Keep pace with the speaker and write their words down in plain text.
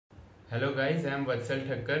Hello guys, I am Vatsal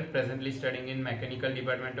Thakkar, presently studying in Mechanical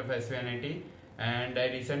Department of SVNIT, and I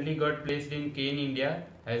recently got placed in Cairn India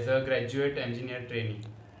as a graduate engineer trainee.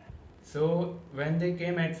 So when they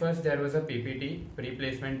came at first there was a PPT,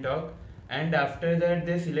 pre-placement talk, and after that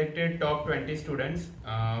they selected top 20 students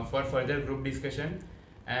for further group discussion,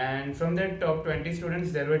 and from that top 20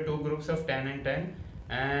 students there were two groups of 10 and 10,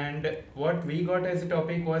 and what we got as a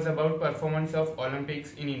topic was about performance of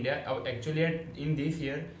Olympics in India. Actually in this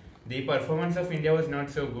year the performance of India was not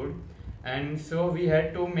so good, and so we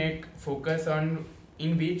had to make focus on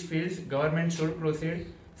in which fields government should proceed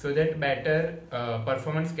so that better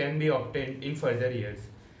performance can be obtained in further years.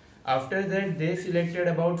 After that they selected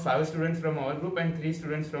about 5 students from our group and 3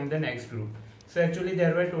 students from the next group. So actually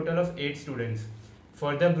there were a total of 8 students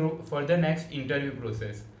for the group for the next interview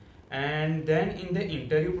process. And then in the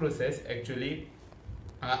interview process actually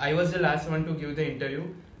I was the last one to give the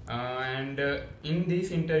interview, and in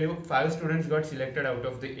this interview 5 students got selected out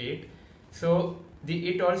of the 8. So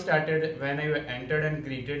it all started when I entered and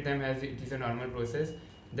greeted them as it is a normal process.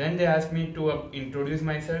 Then they asked me to introduce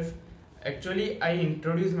myself. Actually I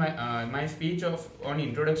introduced my speech on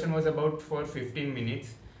introduction was about for 15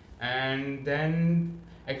 minutes, and then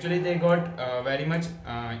actually they got very much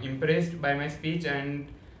impressed by my speech, and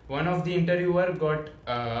one of the interviewer got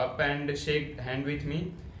up and shake hand with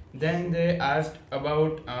me. Then they asked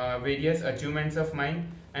about various achievements of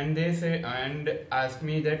mine, and they say and asked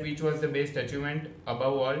me that which was the best achievement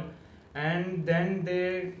above all, and then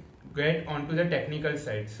they get onto the technical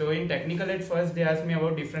side. So in technical at first they asked me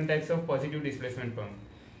about different types of positive displacement pump.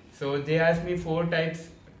 So they asked me 4 types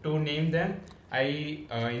to name them. I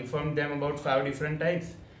informed them about 5 different types,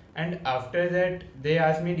 and after that they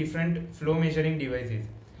asked me different flow measuring devices.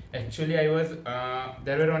 Actually I was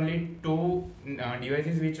there were only 2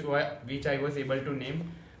 devices which I was able to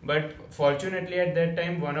name, but fortunately at that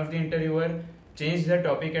time one of the interviewer changed the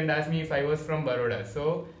topic and asked me if I was from Baroda.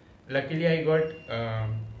 So luckily I got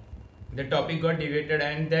the topic got deviated,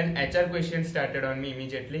 and then HR questions started on me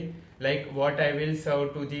immediately, like what I will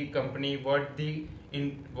serve to the company, what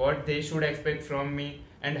they should expect from me,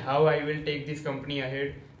 and how I will take this company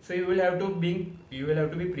ahead. So you will have to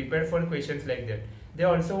be prepared for questions like that. They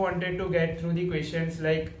also wanted to get through the questions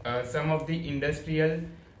like some of the industrial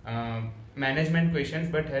management questions,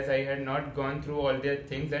 but as I had not gone through all the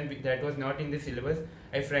things and that was not in the syllabus,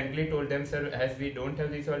 I frankly told them, sir, as we don't have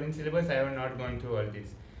this all in syllabus, I have not gone through all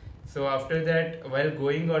this. So after that, while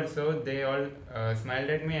going also, they all smiled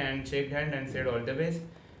at me and shook hand and said all the best,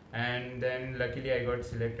 and then luckily I got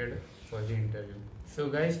selected for the interview. So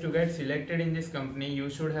guys, to get selected in this company you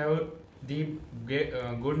should have the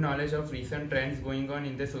good knowledge of recent trends going on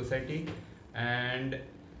in the society, and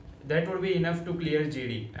that would be enough to clear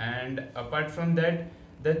GD. And apart from that,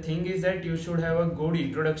 the thing is that you should have a good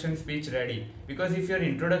introduction speech ready, because if your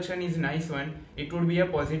introduction is nice one, it would be a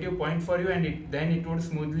positive point for you, and then it would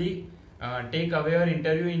smoothly take away your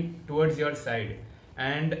interview towards your side.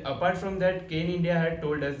 And apart from that, Cairn India had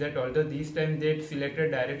told us that although this time they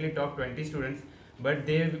selected directly top 20 students, but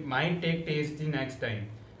they might take taste the next time.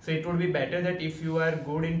 So it would be better that if you are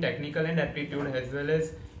good in technical and aptitude as well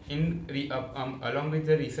as in along with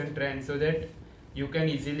the recent trend, so that you can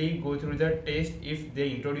easily go through the test if they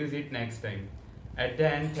introduce it next time. At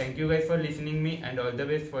the end, thank you guys for listening me, and all the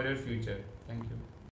best for your future.